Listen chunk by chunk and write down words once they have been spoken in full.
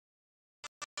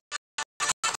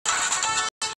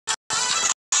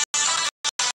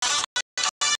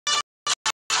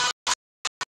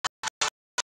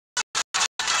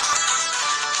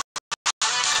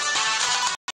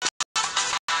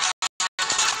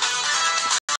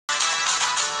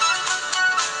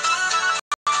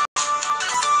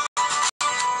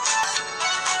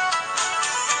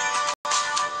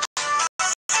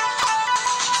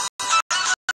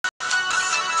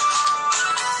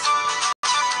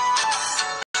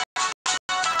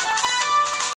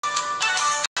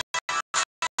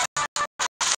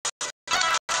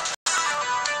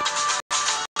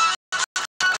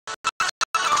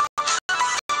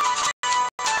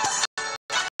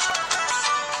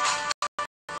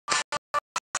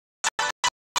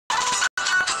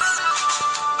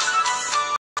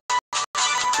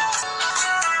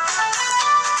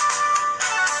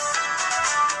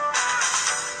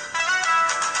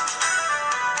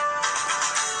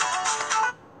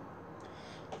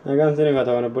Nagaan sini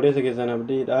kata wana boleh sekisan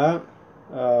abdi dah.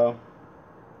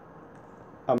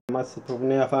 Ammas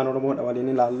tufne afaan oromoo dha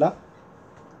waliin ilaalla.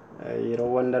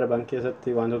 Yeroowwan darban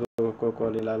keessatti wantoota tokko tokko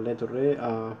waliin ilaallee turre.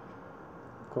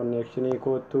 Konnekshinii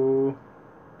kootu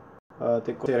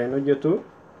xiqqoo seeraan hojjetu.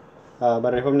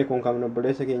 Barreeffamni kun kan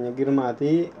obboleessa keenya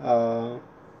Girmaati.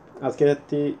 As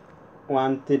keessatti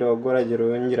wanti dogoggora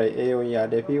jiru hin jira yoo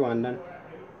yaadee fi waan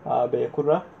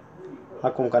beekurra.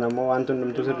 Akkuma kana immoo wanti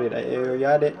hundumtuu sirriidha yoo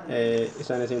yaade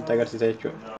isaan isinitti agarsiisa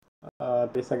jechuudha.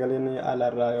 Sagaleen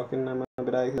alaarraa yookiin nama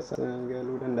biraa keessa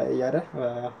galuu danda'e yaada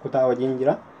kutaa hojiin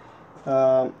jira.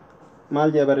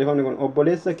 Maal jedha barreeffamni kun?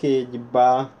 Obboleessa kee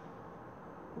jibbaa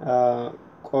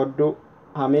qooddu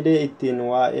hamidee ittiin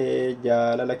waa'ee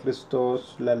jaalala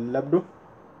Kiristoos lallabdu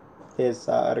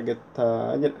eessaa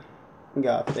argattaa jedha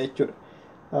gaafata jechuudha.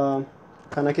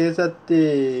 Kana keessatti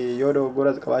yoo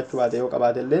dogoggoras qabaachuu baate yoo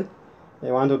qabaate illee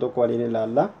wantoota tokko waliin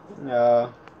ilaalla.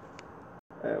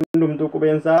 Hundumtuu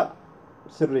qubeensaa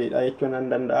sirriidha jechuun nan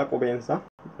danda'a. Qubeensa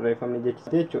barreeffamni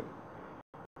jechisaa jechuudha.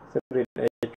 Sirriidha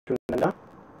jechuun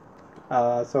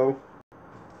danda'a. So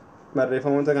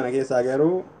barreeffamoota kana keessaa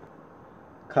garuu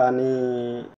kan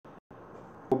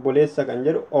obboleessa kan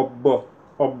jedhu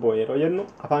obbo yeroo jennu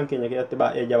afaan keenya keessatti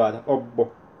baay'ee jabaata.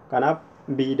 Obbo kanaaf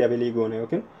BW goona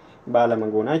yookiin baalama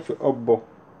goona jechuudha. Obbo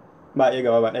baay'ee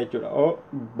gabaabaadha jechuudha.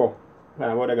 Obbo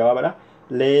kana booda gabaabaadha.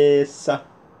 Leessa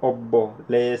obbo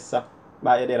leessa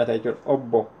baay'ee dheerata jechuudha.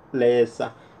 Obbo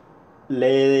leessa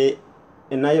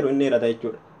innaa jedhu inni dheerata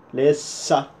jechuudha.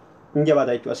 Leessa hin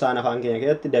jabaata jechuudha. Isaan afaan keenya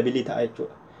keessatti dabilii ta'a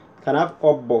jechuudha. Kanaaf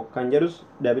obbo kan jedhus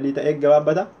dabilii ta'ee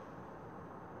gabaabbata.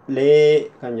 Lee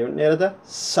kan jedhu dheerata.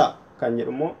 Sa kan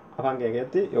jedhu immoo afaan keenya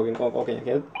keessatti yookiin qoonqoo keenya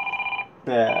keessatti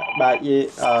baay'ee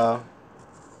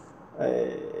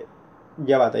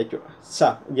jabaata jechuudha. Sa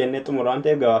jennee xumuraan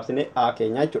ta'eef gabaabsinee a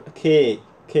keenya jechuudha.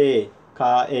 Kee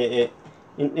kaa'ee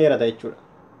in dheerata jechuudha.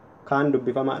 Kaan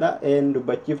dubbifamaadha. Een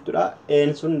dubbachiiftuudha.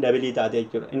 Een sun dabilii taate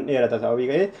jechuudha. In dheerata sababii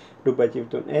ka'ee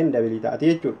dubbachiiftuun een dabilii taate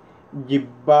jechuudha.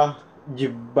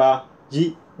 Jibbaa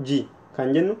ji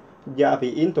kan jennu jaa fi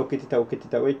in tokkitti ta'u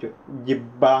jechuudha.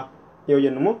 Jibbaa yoo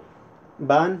jennu immoo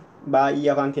baan baay'ee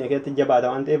afaan keenya keessatti jabaata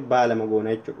waan ta'eef baa lama goona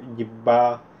jechuudha.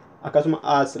 Jibbaa akkasuma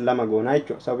as lama goona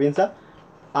jechuudha. Sababiinsa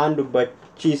aan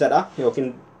dubbachiisadha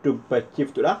yookiin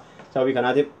dubbachiiftuudha. Sababii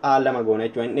kanaatiif a lama goona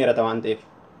jechuudha. Hin dheerata waan ta'eef.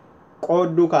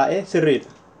 Qoodduu kaa'ee sirriidha.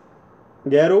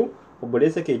 Garuu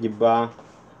obboleessa kee jibbaa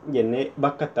jennee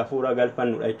bakka itti hafuura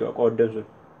galfannudha jechuudha qooddoon sun.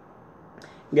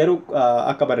 Garuu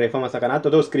akka barreeffama isa kanaatti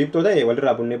otoo iskiriiptoo ta'e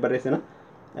walirraa bunnee barreessina.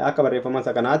 Akka barreeffama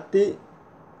isa kanaatti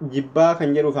jibbaa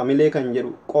kan jedhuuf hamilee kan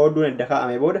jedhu qoodduun edda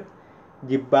kaa'ame booda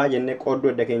jibbaa jennee qoodduu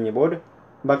edda keenya booda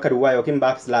bakka duwwaa yookiin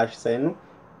baakslaash seennu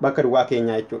bakka duwwaa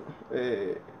keenyaa jechuudha.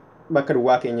 Bakka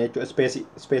duwwaa keenya jechuudha.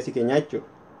 Ispeesii keenyaa jechuudha.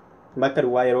 Bakka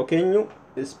duwwaa yeroo keenyu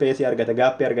ispeesii argata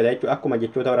gaappii argata jechuudha. Akkuma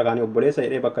jechoota warra kaanii obboleessa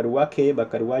jedhee bakka duwwaa kee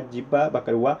bakka duwwaa jibbaa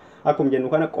bakka duwwaa akkuma jennu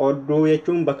kana qoodduu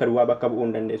jechuun bakka duwwaa bakka bu'uu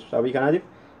hin dandeessu. Sababii kanaatiif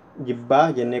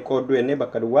jibbaa jennee qoodduu jennee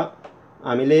bakka duwwaa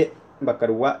hamilee bakka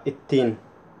duwwaa ittiin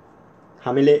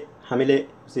hamilee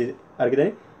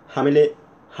argitanii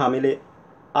hamilee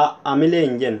hamilee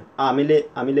hin jennu hamilee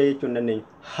jechuu hin dandeenyu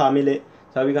hamilee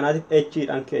sababii kanaatiif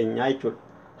echiidhaan keenyaa jechuudha.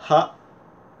 Ha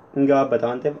hin gabaabbata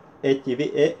waan ta'eef echii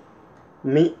fi e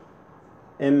mi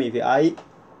emmii fi ayi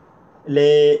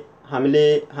lee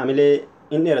hamilee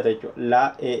hin dheerata jechuudha.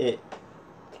 Laa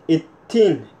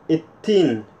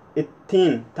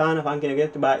ittiin taan afaan keenya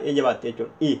keessatti baay'ee jabaatte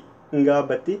jechuudha. I hin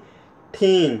gabaabbatti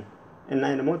tiin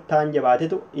innaan immoo taan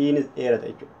jabaatetu iinis dheerata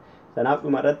jechuudha. Sanaaf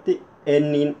dhuma irratti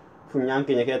enniin funyaan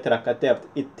keenya keessatti rakkattee hafte.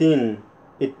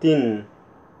 Ittiin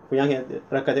funyaan keenya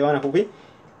rakkatee waan hafuufi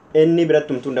inni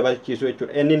biratti humtuun dabalchiisu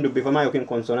jechuudha. Enniin dubbifamaa yookiin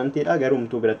konsonantiidha garuu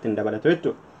humtuu biratti hin dabalatu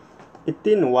jechuudha.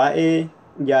 Ittiin waa'ee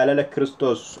jaalala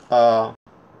Kiristoos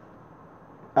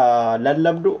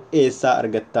lallabdu eessaa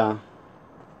argattaa?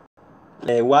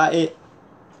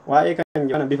 Waa'ee kan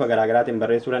jedhaman bifa garaagaraatiin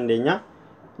barreessuu dandeenya.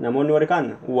 Namoonni warri kaan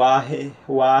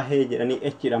waa'ee jedhanii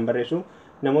echiidhaan barreessu.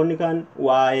 Namoonni kaan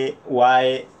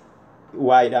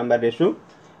waa'eedhaan barreessu.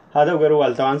 Haa ta'u garuu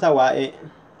waltawaansaa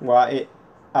waa'ee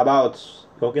about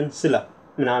yookiin sila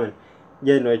minaamin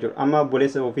jennu jechuudha. Amma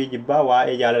obboleessa ofii jibbaa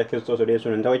waa'ee jaalala Kiristoos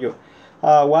odeessuun hin ta'u jechuudha.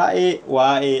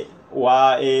 Waa'ee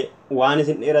waan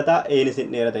isin dheerataa een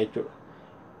isin dheerata jechuudha.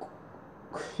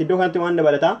 Iddoo kanatti waan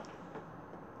dabalataa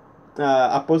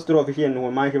apostrophe isheen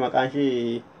maal ishee maqaan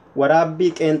ishee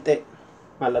waraabbii qeenxee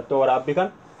mallattoo waraabbii kan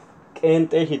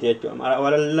qeenxee ishiiti jechuudha.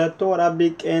 Mallattoo waraabbii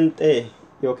qeenxee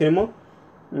yookiin immoo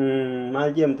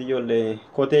maal jedhamti ijoollee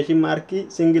quotation markii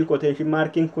single quotation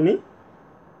markiin kuni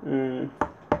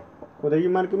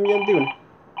quotation markii jedhamti kun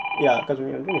yaa akkasuma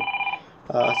jedhamti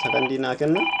Secondii naa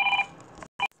kenna.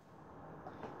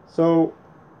 So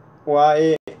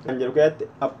waa'ee kan jedhu keessatti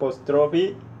apostrophe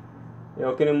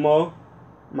yookiin immoo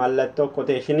mallattoo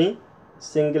quotationii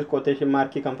single quotation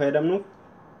markii kan fayyadamnu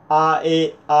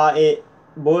AE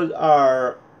both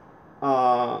are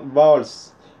vowels.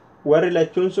 Warri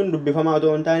lachuun sun dubbifamaa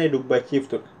otoo hin taane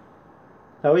dubbachiiftudha.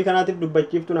 Sababii kanaatiif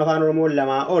dubbachiiftuun afaan Oromoo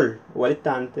lamaa ol walitti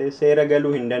aantee seera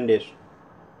galuu hin dandeessu.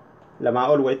 Lamaa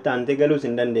ol walitti aantee galuus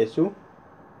hin dandeessu.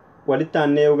 Walitti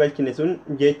aannee yoo galchine sun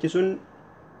jechi sun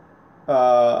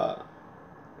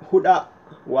hudha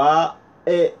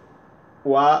waa'ee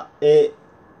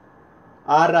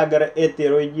aarraa gara eetti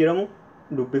yeroo jijjiiramu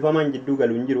dubbifamaan jidduu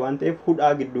galuu hin jiru waan ta'eef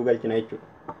hudhaa gidduu galchina jechuudha.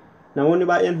 Namoonni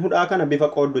baay'een hudhaa kana bifa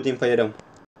qoodduutiin fayyadamu.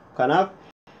 Kanaaf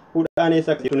hudhaan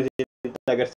eessa akka jirtu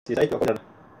isinitti agarsiisa jechuudha.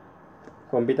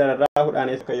 Kompiitara irraa hudhaan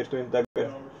eessa akka jirtu isinitti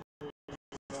agarsiisa.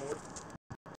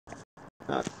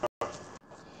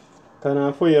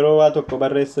 Kanaafuu yeroo waa tokko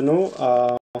barreessinu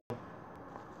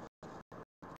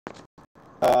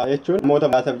jechuun namoota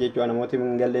baasaaf jechuudha. Namooti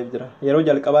hin galleef jira. Yeroo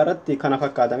jalqabaa irratti kana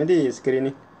fakkaata miti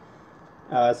iskiriiniin.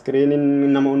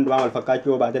 Iskiriiniin nama hundumaa wal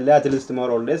fakkaachuu baate illee at least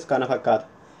more or less kana fakkaata.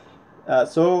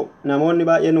 So namoonni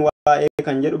baay'een waa'ee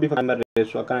kan jedhu bifa kan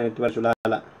barreessu akkana itti barreessu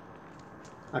laala.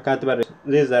 Akkanatti barreessu.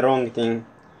 This is the wrong thing.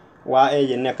 Waa'ee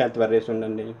jennee akkanatti barreessuu hin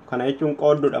dandeenyu. Kana jechuun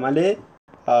qoodduudha malee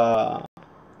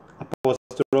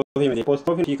apostrophe miti.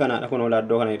 Apostrophe kanaadha kun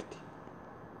olaaddoo kana jirti.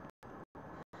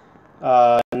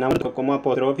 Namoonni tokko immoo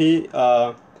apostrophe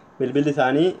bilbilli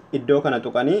isaanii iddoo kana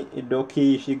tuqanii iddoo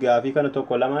kii ishii gaafii kana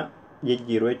tokko lama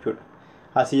jijjiiru jechuudha.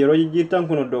 Asii yeroo jijjiirtan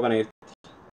kun iddoo kana jirti.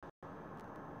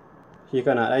 Ishii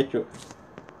kanaadha jechuudha.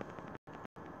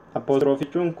 Apostrophe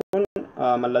jechuun kun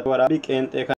mallattoo waraabbii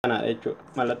qeenxee kanaadha jechuudha.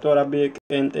 Mallattoo waraabbii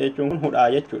qeenxee jechuun kun hudhaa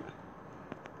jechuudha.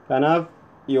 Kanaaf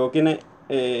yookiin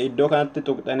iddoo kanatti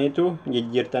tuqxaniitu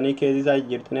jijjiirtanii keessi isaa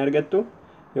jijjiirtanii argattu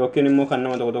yookiin immoo kan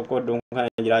nama tokko tokko iddoo kana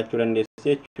jiraachuu dandeessi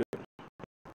jechuudha.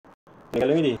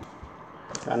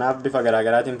 Kanaaf bifa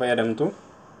garaagaraatiin fayyadamtu.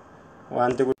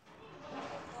 Wanti kun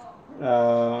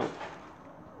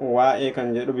waa'ee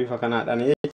kan jedhu bifa kanaadhaan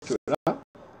jechuudha.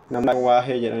 Namoonni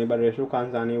waa'ee jedhanii barreessuu, kaan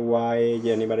isaanii waa'ee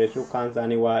jedhanii barreessuu, kaan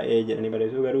isaanii waa'ee jedhanii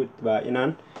barreessuu garuu itti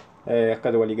baay'inaan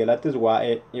akka waliigalaattis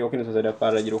waa'ee yookiin isa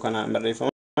sadaffaarra jiru kanaan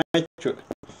barreeffama jechuudha.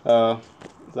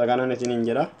 Isa kanaan isiniin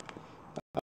jedha.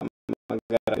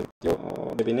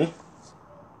 Deebine.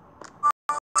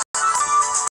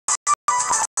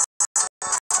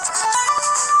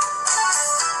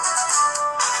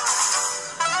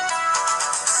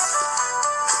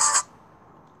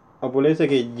 Obboleessa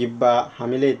kee jibbaa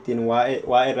hamilee ittiin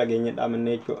waa'ee irra geenye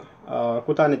dhaabannee jechuudha.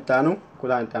 Kutaan itti aanu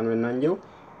jennaan jiru.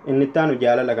 Inni itti aanu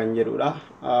jaalala kan jedhudha.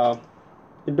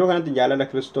 Iddoo kanatti jaalala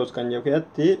Kiristoos kan jedhu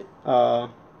keessatti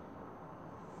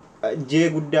jee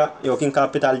guddaa yookiin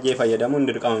kaapitaal jee fayyadamuun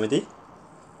dirqama miti.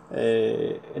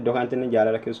 Iddoo kanatti inni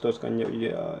jaalala Kiristoos kan jedhu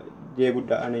jee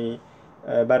guddaadhaan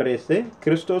barreesse.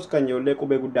 Kiristoos kan jedhullee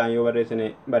qubee guddaan yoo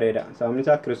barreessine bareeda. Sababni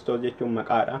isaa Kiristoos jechuun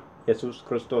maqaadha. Yesuus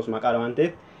Kiristoos maqaadha waan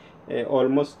ta'eef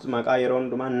almost maqaa yeroo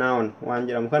hundumaa naawon waan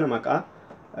jedhamu kana maqaa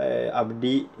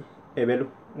Abdii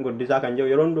Gudisaa kan jedhu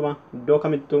yeroo hundumaa iddoo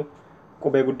kamittuu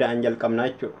qubee guddaan jalqabna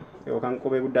jechuudha. Yookaan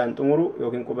qubee guddaan xumuru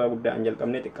yookiin qubee guddaan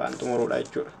jalqabnee xiqqaan xumuruudha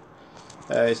jechuudha.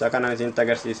 Isa kanaan isinitti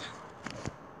agarsiisa.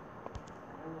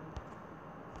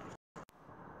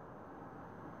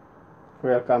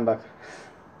 Welcome back.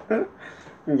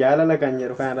 Jaalala kan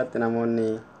jedhu kan irratti namoonni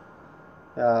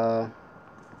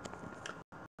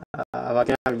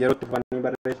fakkeenyaaf yeroo itti uffatanii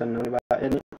barreessan namoonni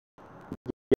baay'een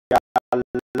jaalala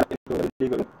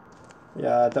godhu.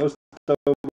 Ta'us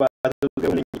ta'uu baatus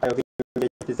yookiin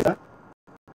beeksisa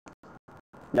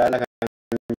jaalala kan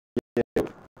jedhu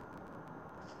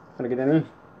argitanii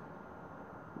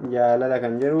jaalala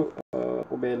kan jedhu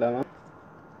qubee lama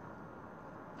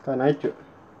kana jechuudha.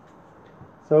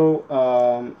 So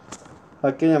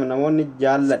fakkeenyaaf namoonni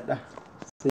jaalladha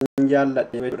sin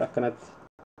jaalladhe jechuudha akkanatti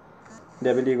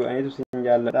dabilii godhaniitu sin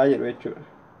jaalladha jedhu jechuudha.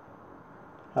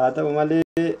 Haa ta'u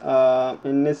malee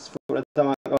innis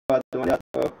fudhatama qabaatu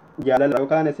jaalala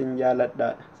yookaan sin jaalladha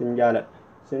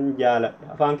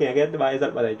afaan keenya keessatti baay'ee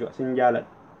salphata jechuudha sin jaalladha.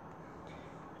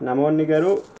 Namoonni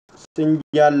garuu sin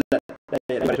jaalladha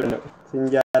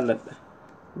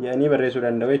jedhanii barreessuu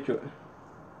danda'u jechuudha.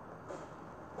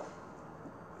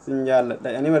 Sin jaalladha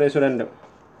jedhanii barreessuu danda'u.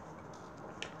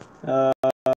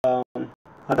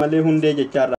 Haa malee hundee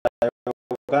jechaarraa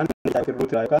yookaan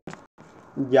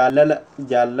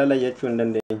jaalala jechuu hin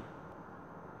dandeenye.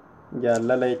 Akkanatti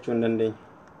jecha akkanaan hin jiru. Sababii kanaatiif jaalala hin jennu jechuudha. Jaalala jechuu hin dandeenyu. Jaalala jechuu hin dandeenye.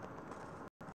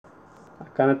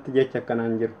 Akkanatti jecha akkanaan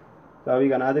hin jiru. Sababii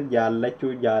kanaatiif jaalala akkanaan hin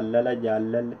jiru. Jaalala jechuu hin dandeenye. Akkanatti jecha akkanaan hin jiru. Sababii kanaatiif jaalala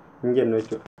akkanaan hin jiru. Sababii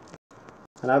kanaatiif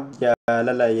jaalala Kanaaf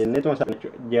jaalala jennee tuma salphata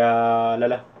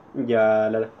jechuudha.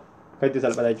 Jaalala akka itti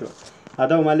salphata jechuudha. Haa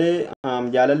ta'u malee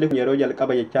jaalalli kun yeroo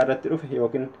jalqaba jechaa irratti dhufe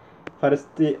yookiin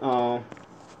farstii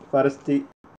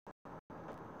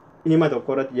hima tokko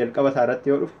irratti jalqaba isaa irratti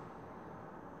yoo dhufe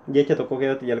jecha tokko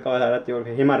keessatti jalqaba isaa irratti yoo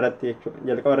dhufe hima irratti jechuudha.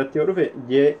 Jalqaba irratti yoo dhufe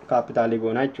jee kaapitaalii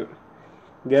goonaa jechuudha.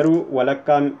 Garuu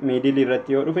walakkaa miidilii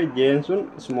irratti yoo dhufe jeen sun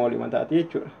smoolii mataati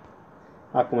jechuudha.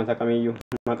 Akkuma isa kamiyyuu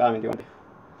maqaa miti waan ta'eef.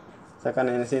 Isa kana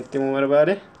isinitti himuu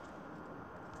barbaade.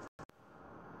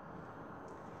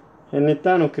 Inni itti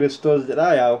aanu Kiristoos jedha.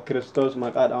 Yaa Kiristoos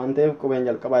maqaadha waan ta'eef qubeen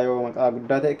jalqabaa yoo maqaa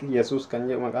guddaa ta'e Yesuus kan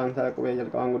jedhu maqaan isaa qubee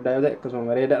jalqabaan guddaa yoo ta'e akkasuma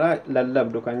bareedaadha.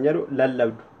 Lallabdu kan jedhu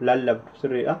lallabdu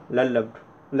sirriidha. Lallabdu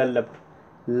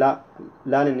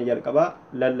laan inni jalqabaa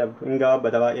lallabdu hin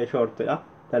gabaabbata baay'ee shoortidha.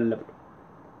 Lallabdu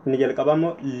inni jalqabaa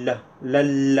immoo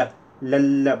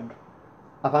lallabdu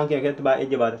afaan keenya keessatti baay'ee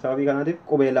jabaata. Sababii kanaatiif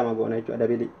qubee lama goona jechuudha.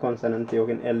 Dabilii konsonantii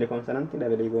yookiin elli konsonantii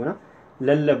dabilii goona.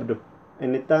 Lallabdu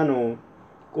inni itti aanu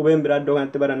qubeen biraa iddoo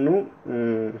kanatti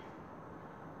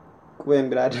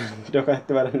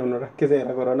barannu nu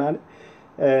rakkiseera koronaan.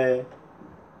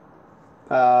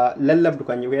 Lallabdu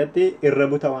kan jiru keessatti irra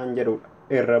buta waan jedhudha.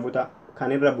 Irra buta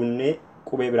kan irra bunnee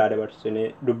qubee biraa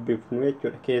dabarsinee dubbifnu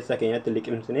jechuudha. Keessa keenyatti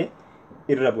liqimsinee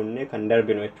irra bunnee kan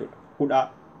darbinu jechuudha. Hudhaa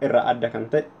irra adda kan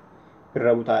ta'e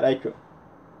irra butaadha jechuudha.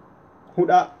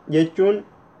 Hudhaa jechuun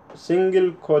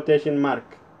single quotation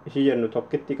mark ishii jennu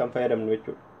tokkitti kan fayyadamnu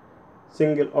jechuudha.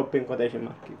 Single open quotation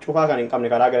mark cufaa kan hin qabne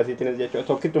karaa agarsiitiinis jechuudha.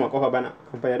 Tokkittuma qofa bana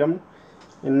kan fayyadamnu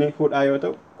inni hudhaa yoo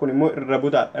ta'u kun immoo irra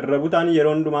butaadha. Irra butaan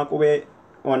yeroo hundumaa qubee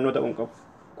wannoo ta'uu hin qabu.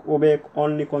 Qubee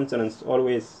only consonants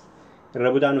always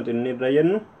irra butaan nuti inni irra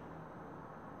jennu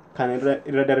kan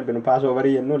irra darbinu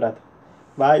paasoverii jennu laata.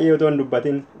 Baay'ee otoo hin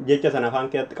dubbatin jecha sana afaan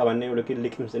keessatti qabannee yookiin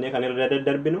liqimsinee kan irra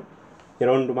daddarbinu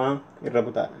yeroo hundumaa irra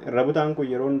butaadha. Irra butaan kun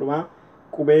yeroo hundumaa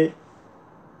qubee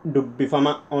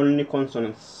dubbifama only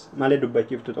consonants malee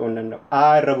dubbachiiftu ta'uu hin danda'u.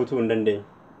 A irra butuu hin dandeenyu.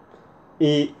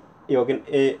 I yookiin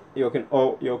E yookiin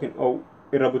O yookiin O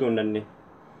irra butuu hin dandeenyu.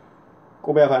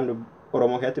 Qubee afaan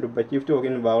Oromoo keessatti dubbachiiftu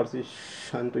yookiin vaaworsii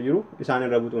shantu jiru isaan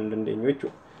irra butuu hin dandeenyu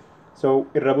jechuudha. So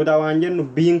irra butaa waan jennu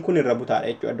biin kun irra butaadha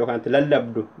jechuudha. Iddoo kanatti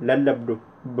lallabdu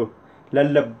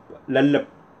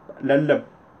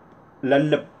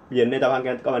lallab jennee afaan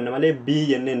keessatti qabanna malee bii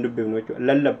jennee hin dubbifnu jechuudha.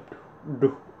 Lallabdu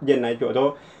jenna jechuudha.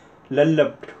 Otoo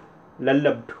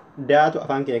lallabdu daatu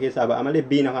afaan keenya keessaa ba'a malee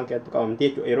biin afaan keessatti qabamti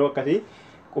jechuudha. Yeroo akkasii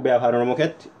qubee afaan Oromoo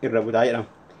keessatti irra butaa jedhama.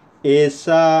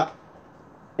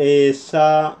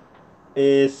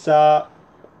 Eessaa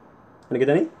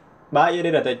argitanii baay'ee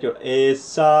dheerata jechuudha.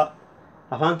 Eessaa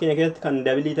afaan keenya keessatti kan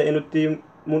dabilii ta'e nutti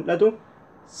mul'atu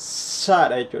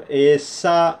saadha jechuudha.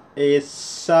 Eessaa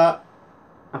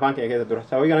afaan keenya keessa tura.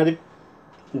 Sababii kanaatiif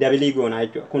dabilii goonaa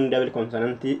jechuudha. Kun dabil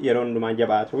konsonantii yeroo hundumaa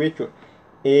jabaatu jechuudha.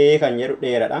 E kan jedhu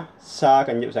dheeradha. Saa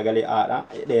kan jedhu sagalee aadha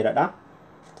dheeradha.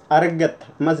 Argatta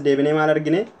ammas deebinee maal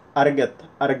argine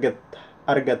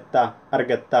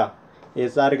argattaa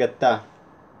eessaa argattaa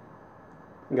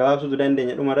gabaabsuu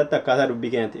dandeenya dhuma irratti akkaataa dubbii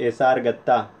keenyatti eessaa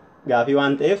argattaa gaafii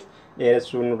waan ta'eef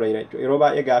dheeressuun nurra jira jechuudha. Yeroo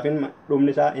baay'ee gaafiin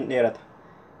dhumni isaa hin dheerata.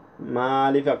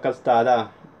 Maaliif akkas taataa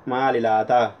maali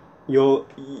laataa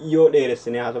yoo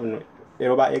dheeressinee haasofnu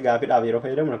yeroo baay'ee gaafiidhaaf yeroo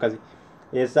fayyadamnu akkasii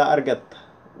eessaa argatta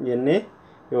jennee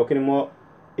yookiin immoo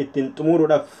ittiin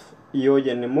xumuruudhaaf yoo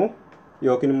jenne immoo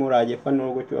yookiin immoo raajeffannoo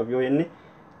gochuudhaaf yoo jenne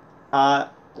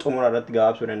xumura irratti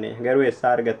gabaabsuu dandeenya. Garuu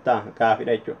eessaa argattaa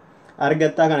gaafiidha jechuudha.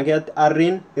 Argattaa kana keessatti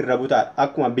arriin irra butaadha.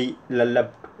 Akkuma bii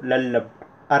lallabdu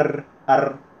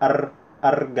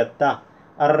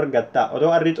argattaa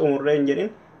otoo arrii xumurree hin jedhin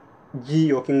G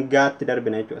yookiin gaatti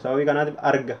darbina jechuudha. Sababii kanaatiif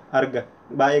arga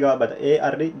baay'ee gabaabbata.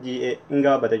 Arri G hin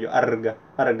gabaabbata jechuudha.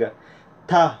 Arga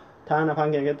taan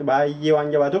afaan keenya keessatti baay'ee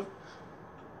waan jabaatuuf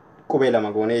qubee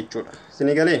lama goone jechuudha.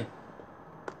 Isinii galee?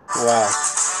 Waaw!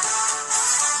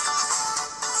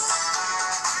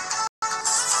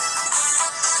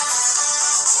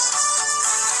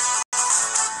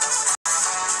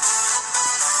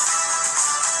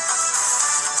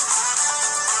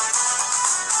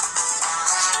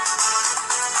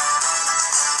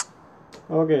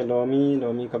 Okay,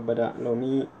 loomii kabbadaa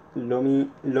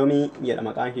loomii jedha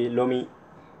maqaan ishee loomii.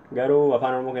 Garuu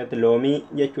afaan Oromoo keessatti loomii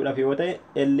jechuudhaaf yoo ta'e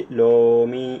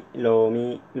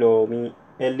loomii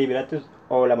elli birattis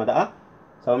oo lama ta'a.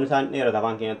 Sababni isaan dheerata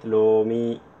afaan keenyatti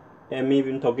loomii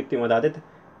emmi tokkitti yoo taatetti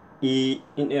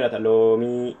in dheerata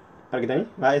loomii argitanii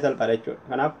baay'ee salphaadha jechuudha.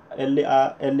 Kanaaf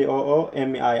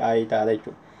LOOMII taata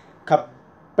jechuudha.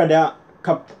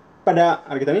 Kabbadaa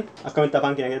argitanii akkamitti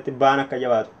afaan keenya keessatti baan akka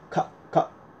jabaatu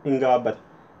hin gabaabbata.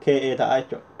 KE ta'a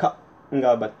jechuudha. Hin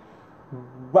gabaabbata.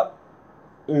 Ba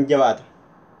hin jabaata.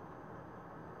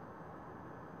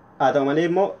 haa ta'u malee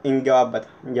immoo hin gabaabbata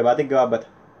hin jabaate gabaabbata.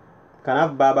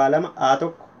 Kanaaf baabaa lama aa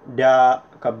tokko daa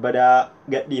kabbadaa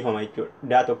gadhiifama jechuudha.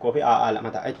 Daa tokkoo fi aa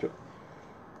lama ta'a jechuudha.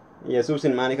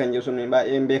 Yesuusin maali kan jedhu sun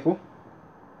baay'een beeku.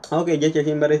 Okay, jecha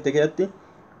ishiin barreessite keessatti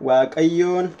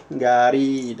Waaqayyoon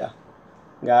gaariidha.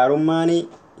 Gaarummaan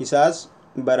isaas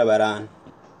bara baraan.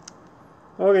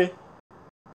 Okay.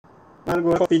 Maal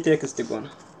goona copy text goona.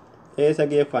 Eessa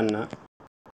geeffannaa?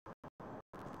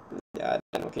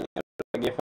 Yaadannoo keenya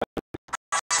geeffannaa.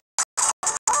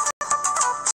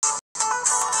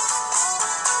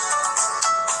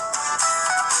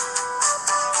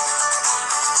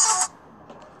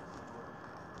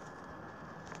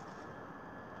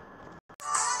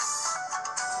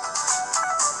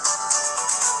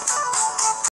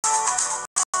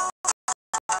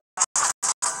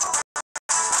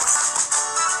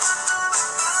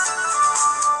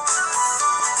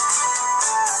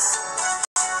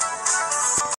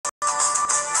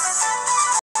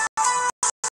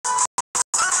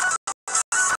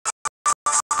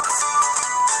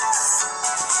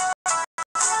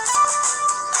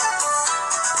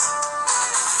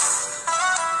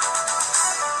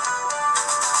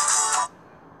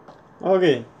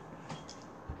 Okay.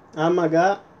 Amma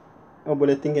gaa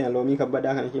obboleettiin keenya loomii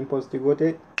kabbadaa kan ishiin poostii goote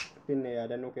finne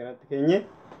yaadannoo keenyatti keenye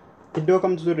iddoo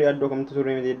kamtu surrii iddoo kamtu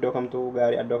surrii miti iddoo kamtu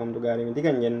gaarii miti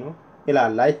kan jennu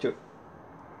ilaallaa jechuudha.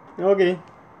 Okay.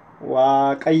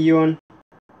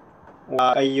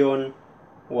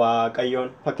 Waaqayyoon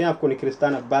fakkeenyaaf kun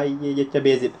kiristaana baay'ee jecha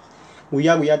beezidha.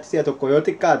 Guyyaa guyyaatti si'a tokko yoo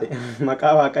xiqqaate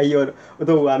maqaa waaqayyoon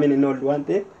otoo waamin hin oollu waan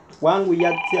ta'eef waan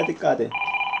guyyaatti si'a xiqqaate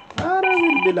haara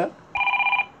bilbila.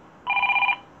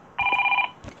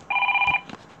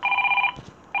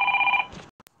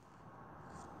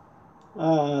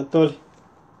 Tole.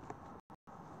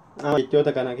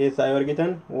 Jechoota kana keessaa yoo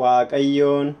argitan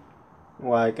Waaqayyoon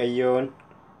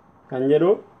kan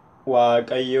jedhu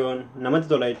Waaqayyoon namatti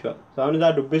tola jechuudha. Sababni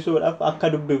isaa dubbisuudhaaf akka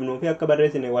dubbifnuu fi akka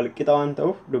barreessine walqixa waan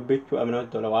ta'uuf dubbichuudhaaf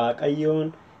namatti tola.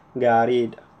 Waaqayyoon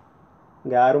gaariidha.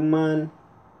 Gaarummaan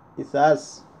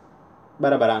isaas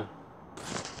bara baraan.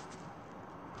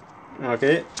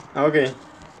 Okay.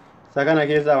 Isa kana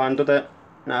keessaa wantoota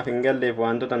naaf hin galleef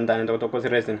wantoota hin taane tokko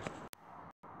sirreessina.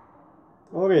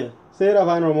 Okay. Seera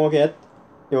afaan Oromoo keessatti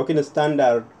yookiin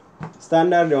standard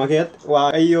keessatti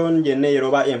Waaqayyoon jennee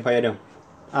yeroo baay'ee hin fayyadamu.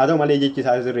 Haa ta'u malee jechi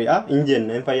isaa sirriidha. Hin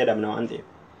jenne hin fayyadamna waan ta'eef.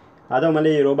 Haa ta'u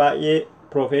malee yeroo baay'ee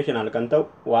professional kan ta'u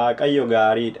Waaqayyo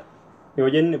gaariidha. Yoo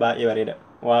jenne baay'ee bareeda.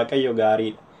 Waaqayyo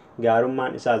gaariidha.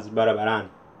 Gaarummaan isaas bara baraan.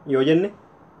 Yoo jenne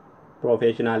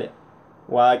professionaalidha.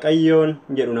 Waaqayyoon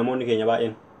jedhu namoonni keenya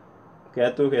baay'een.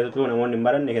 Keessattuu namoonni hin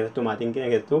baranne keessattuu maatiin keenya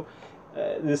keessattuu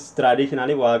this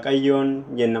traditionally Waaqayyoon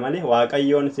jenna malee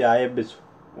Waaqayyoon si haa eebbisu.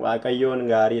 Waaqayyoon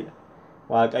gaariidha.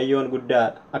 Waaqayyoon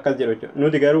guddaadha. Akkas jedhu jechuudha.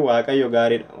 Nuti garuu Waaqayyo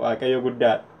gaariidha. Waaqayyo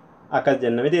guddaadha. Akkas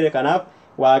jenna miti. Kanaaf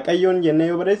Waaqayyoon jennee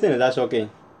yoo barreessine that's okay.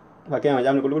 Fakkeenyaaf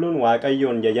macaafni qulqulluun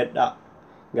Waaqayyoon jajadhaa.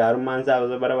 Gaarummaan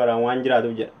isaa bara baraan waan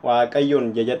jiraatuuf jedha.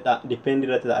 Waaqayyoon jajadhaa. Depend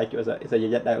irratti ta'a jechuudha isa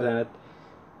jajadhaa sanatti.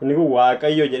 Inni kun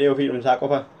Waaqayyo jedhee ofiidhumsaa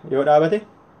qofa yoo dhaabate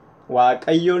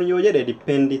Waaqayyoon yoo jedhe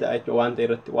dependii ta'a jechuudha waan ta'e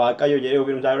irratti. Waaqayyo jedhee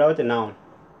ofiidhumsaa yoo dhaabate noun.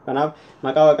 Kanaaf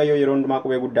maqaa Waaqayyoo yeroo hundumaa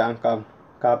qubee guddaa kaa'amna.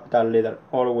 Capital letter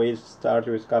always start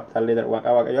with capital letter.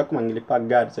 Maqaa Waaqayyoo akkuma Ingiliffaa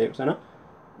God isa jedhu sana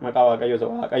maqaa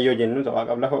Waaqayyoo jennu isa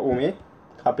Waaqaaf lafa uume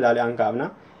kapitaaliin kaa'amna.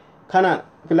 Kana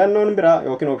filannoon biraa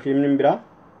yookiin opshiniin biraa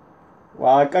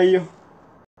Waaqayyo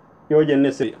yoo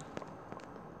jenne sirriidha.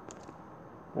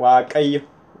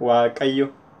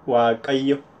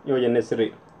 Waaqayyo yoo jenne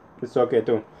sirriidha. It's okay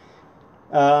too.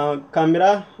 Kan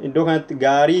biraa iddoo kanatti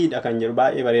gaariidha kan jedhu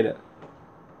baay'ee bareeda.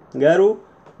 Garuu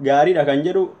gaariidha kan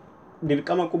jedhu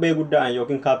dirqama qubee guddaan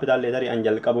yookiin capital letter an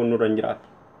jalqabuun nurra hin jiraatu.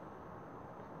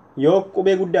 Yoo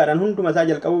qubee guddaadhaan hunduma isaa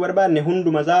jalqabuu barbaadne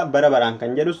hunduma isaa bara baraan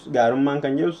kan jedhus gaarummaan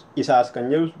kan jedhus isaas kan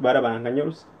jedhus bara baraan kan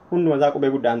jedhus hunduma isaa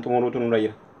qubee guddaan xumuruutu nurra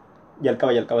jira.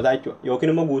 Jalqaba isaa jechuudha. Yookiin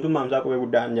immoo guutummaan isaa qubee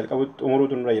guddaan jalqabu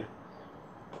xumuruutu nurra jira.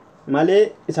 Malee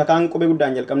isa kaan qubee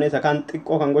guddaan jalqabne isa kaan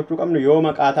xiqqoo kan gochuu qabnu yoo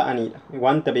maqaa ta'anidha.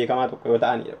 Wanta beekamaa tokko yoo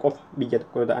ta'anidha qofa biyya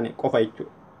tokko yoo ta'anidha qofa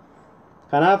jechuudha.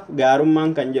 Kanaaf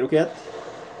gaarummaan kan jedhu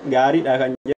keessatti gaariidha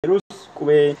kan jedhus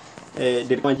qubee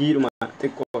dirqama jiidhuma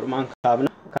xiqqoodhumaan kaafna.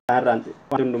 Kanarraan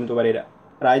wanti hundumtuu bareeda.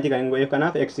 Raayitii kan hin go'eef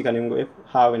kanaaf eksi kan hin go'eef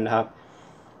haaf hin haaf.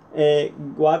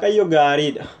 Waaqayyo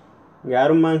gaariidha.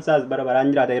 Gaarummaan isaas bara baraan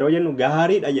jiraata yeroo jennu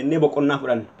gaariidha jennee boqonnaa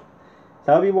fudhanna.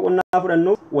 Sababii boqonnaa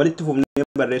fudhannuuf walitti fufnee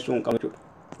barreessuu hin qabnu jechuudha.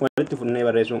 Walitti fufnee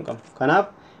barreessuu hin qabnu. Kanaaf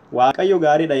Waaqayyo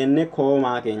gaariidha jennee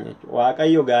koomaa keenya jechuudha.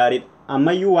 Waaqayyo gaariidha.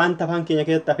 Ammayyuu wanta afaan keenya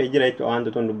keessatti hafee jira jechuudha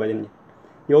wanta tun dubbatin.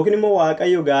 Yookiin immoo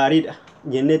Waaqayyo gaariidha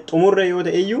jennee xumurre yoo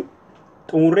ta'e iyyuu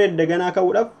xumurree daganaa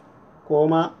ka'uudhaaf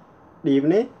koomaa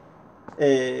dhiibnee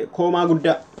koomaa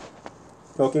guddaa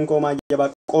yookiin koomaa jabaa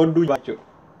qoodduu jechuudha.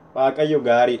 Waaqayyo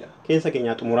gaariidha. Keessa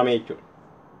keenyaa xumurame jechuudha.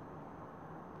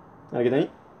 Argitanii?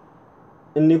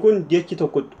 Inni kun jechi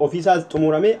tokko ofiisaas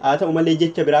xumurame haa ta'u malee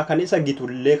jecha biraa kan isa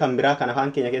gitullee kan biraa kan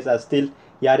afaan keenya keessaa still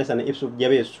yaada sana ibsuuf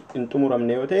jabeessu hin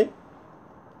xumuramne yoo ta'e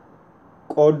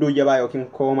qoodduu jabaa yookiin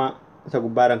koomaa isa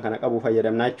gubbaadhaan kana qabu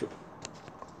fayyadamna jechuudha.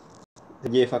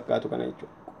 Jee fakkaatu kana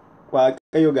jechuudha.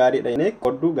 Waaqayyo gaariidha inni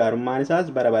qoodduu gaarummaan isaas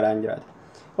bara baraan jiraata.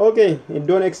 Okay,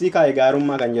 iddoon X kaa'e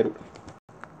gaarummaa kan jedhudha.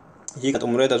 Hiika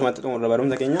xumuree tasumatti xumurra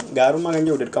barumsa keenya gaarummaa kan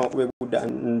jedhu dirqama qubee guddaa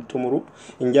xumuru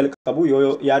hin jalqabu yoo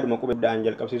yaaduma qubee guddaa hin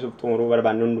jalqabsiisuuf xumuruu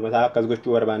barbaanne hundumasaa akkas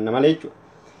gochuu barbaanna malee jechuudha.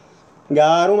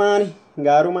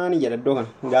 Gaarumaani jedha iddoo kana.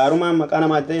 Gaarumaan maqaa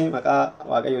namaatti ta'e maqaa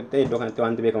waaqayyoo ta'e iddoo kanatti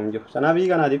wanti beekamu hin jiru. Sanaaf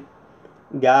kanaatiif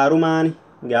gaarumaan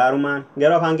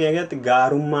garuu afaan keenya keessatti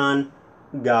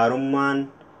gaarummaan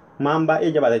maan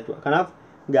baay'ee jabaata jechuudha. Kanaaf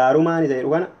gaarumaan isa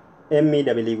jedhu kana emmi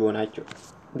dabilii goonaa jechuudha.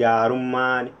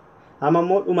 Gaarummaani. Amma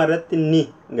immoo dhuma irratti ni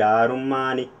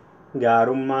gaarummaani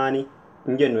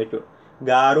hin jennu jechuudha.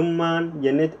 Gaarummaan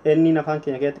jennetti inni afaan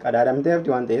keenya keessatti qadaadamteefti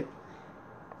waan ta'eef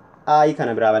aayi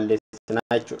kana biraa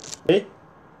balleessinaa jechuudha.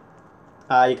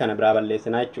 Aayi kana biraa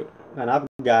balleessinaa jechuudha. Kanaaf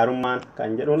gaarummaan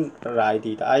kan jedhuun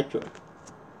raayitii ta'a jechuudha.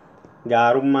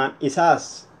 Gaarummaan isaas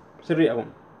sirriidha kun.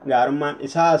 Gaarummaan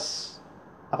isaas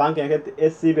afaan keenya keessatti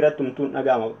essi biratti humtuun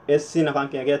dhaga'ama. Essiin afaan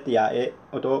keenya keessatti yaa'ee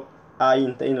otoo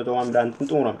aayin ta'in otoo waan biraan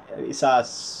xumurama. Isaas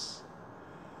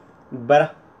bara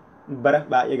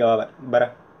baay'ee gabaabaadha.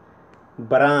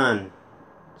 Baraan.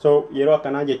 So yeroo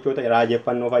akkanaa jechoota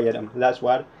raajeffannoo fayyadama. That's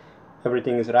what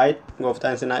everything is right.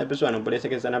 Gooftaan sinaa eebbisu ani obboleessa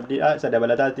keessan abdiidha. Isa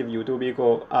dabalataatiif yuutuubii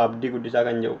koo Abdii Guddisaa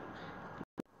kan jedhu.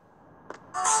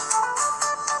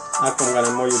 Akkuma kana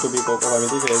immoo yuutuubii koo qofa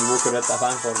miti feesbuuk irratti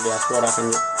afaan for diaspora kan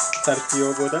jedhu sarchi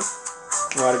yoo gootan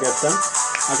yoo argattan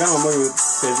akkama immoo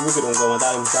feesbuuk idhuun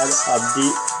qomataa imsaal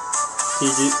Abdii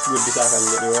Guddisaa kan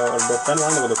jedhu yoo hordoftan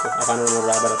waan tokko afaan oromoo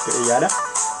irraa barattu yaada.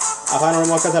 Afaan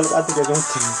oromoo akka salphaatti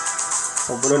keessumatti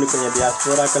obboloonni keenya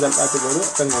diaspora akka salphaatti godhu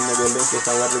akkasuma immoo ijoolleen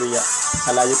keessaa warri biyya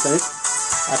alaa jirtanis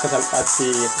akka salphaatti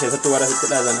keessattuu warra sitti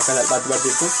dhaasan akka salphaatti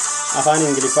barsiiftu afaan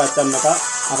ingiliffaatti ammakaa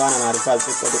afaan amaariffaas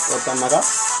xiqqootti ammakaa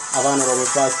afaan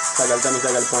oromiffaas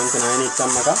 99.9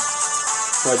 ammakaa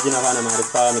wajjin afaan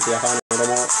amaariffaa miti afaan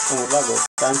oromoo xumurraa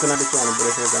gooftaan sun addisuu waan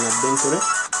obboleessa kan abdiin ture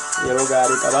yeroo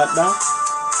gaarii qabaadha.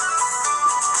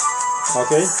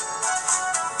 Okay.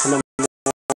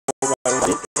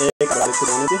 Qabaatti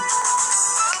deemnuti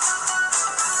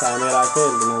kaameeraa kee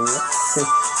ilmaanii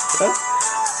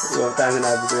gooftaan sun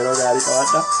addisuu yeroo gaarii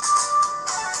qabaadha.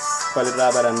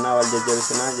 Walirraa barannaa wal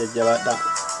jajjabeessinaa jajjabaadha.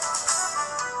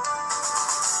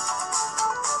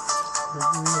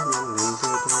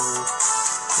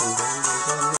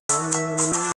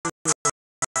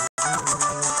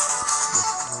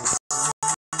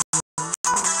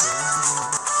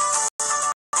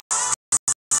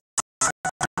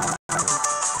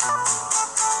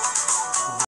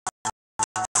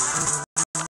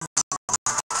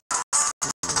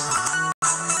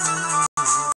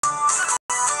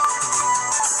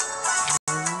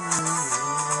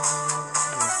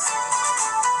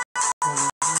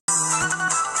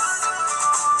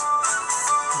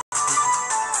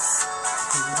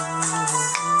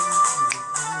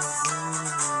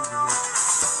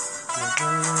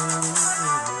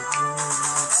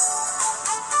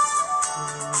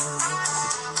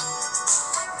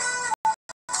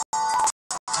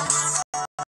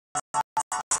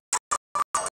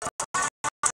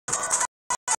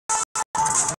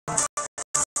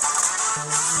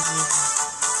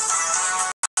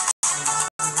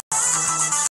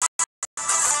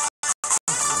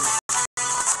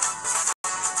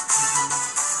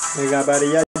 Egaa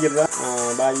baadiyyaa jirra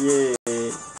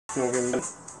baay'ee nuuf hin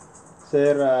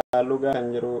seera lugaa kan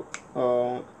jiru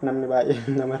namni baay'ee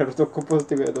nama irra tokko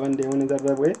poostii godhatu waan deemuun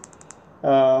isarra bu'e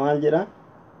maal jedha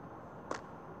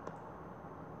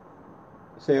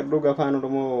seerri afaan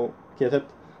oromoo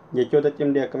keessatti jechoota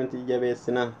cimdii akkamitti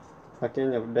jabeessinaa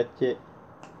fakkeenyaaf dachee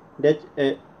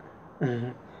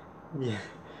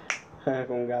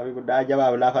kun gaafii guddaa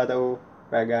jabaaf laafaa ta'uu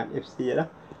ragaan ibsi jedha.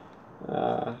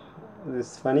 This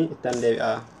is funny.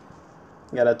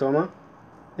 Galatooma.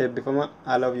 Eebbifama.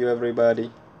 I love you everybody.